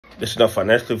This is not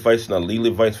financial advice, not legal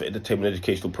advice, for entertainment and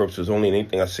educational purposes only. And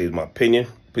anything I say is my opinion.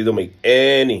 Please don't make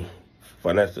any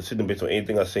financial decision based on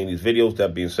anything I say in these videos.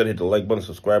 That being said, hit the like button,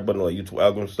 subscribe button, all that YouTube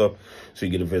algorithm stuff, so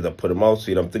you get the videos I put them out.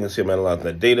 See what I'm thinking, see I'm analyzing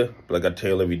that data. But like I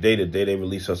tell you every day, the data they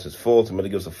release us is false. I'm going to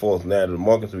give us a false narrative of the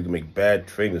market so we can make bad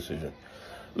trading decisions.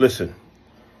 Listen,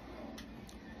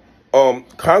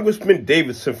 Congressman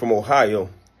Davidson from Ohio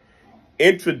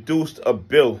introduced a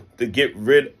bill to get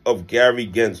rid of Gary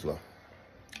Gensler.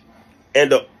 And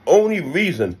the only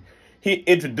reason he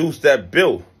introduced that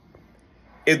bill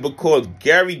is because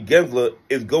Gary Gensler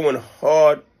is going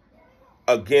hard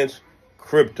against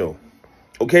crypto.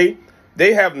 Okay?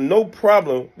 They have no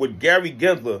problem with Gary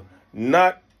Gensler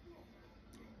not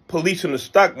policing the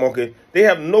stock market. They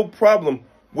have no problem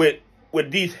with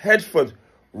these hedge funds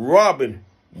robbing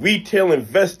retail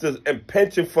investors and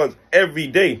pension funds every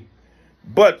day.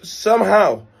 But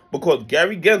somehow, because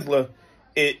Gary Gensler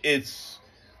is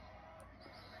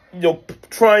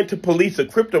trying to police the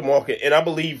crypto market, and I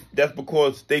believe that's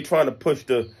because they're trying to push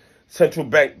the central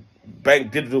bank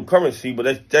digital currency,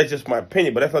 but that's just my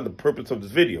opinion, but that's not the purpose of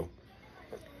this video.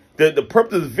 The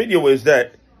purpose of this video is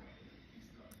that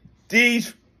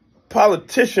these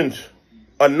politicians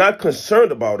are not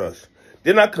concerned about us.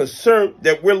 They're not concerned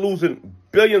that we're losing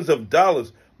billions of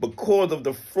dollars because of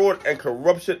the fraud and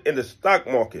corruption in the stock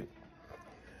market.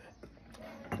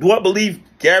 Do I believe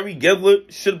Gary Gensler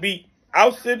should be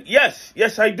ousted?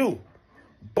 Yes, I do.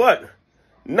 But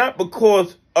not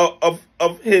because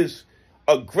of his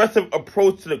aggressive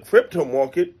approach to the crypto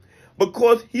market,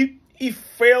 because he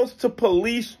fails to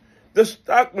police the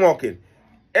stock market.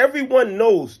 Everyone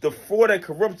knows the fraud and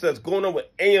corruption that's going on with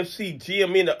AMC,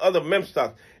 GME, and the other meme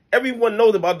stocks. Everyone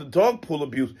knows about the dog pool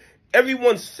abuse.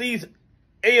 Everyone sees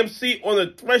AMC on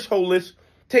the threshold list,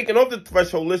 taking off the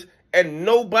threshold list, and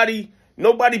nobody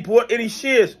bought any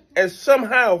shares. And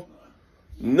somehow,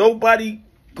 nobody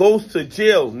goes to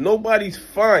jail. Nobody's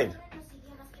fined.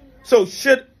 So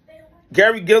should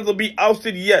Gary Gensler be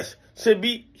ousted? Yes. Should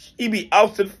he be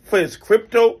ousted for his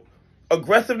crypto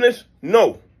aggressiveness?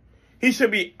 No. He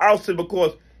should be ousted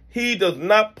because he does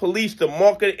not police the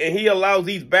market and he allows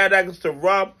these bad actors to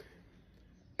rob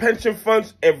pension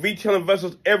funds and retail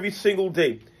investors every single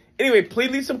day. Anyway, please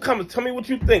leave some comments. Tell me what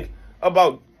you think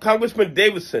about Congressman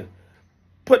Davidson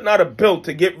putting out a bill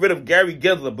to get rid of Gary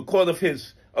Gensler because of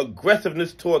his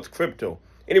aggressiveness towards crypto.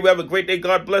 Anyway, have a great day.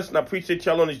 God bless, and I appreciate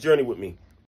y'all on this journey with me.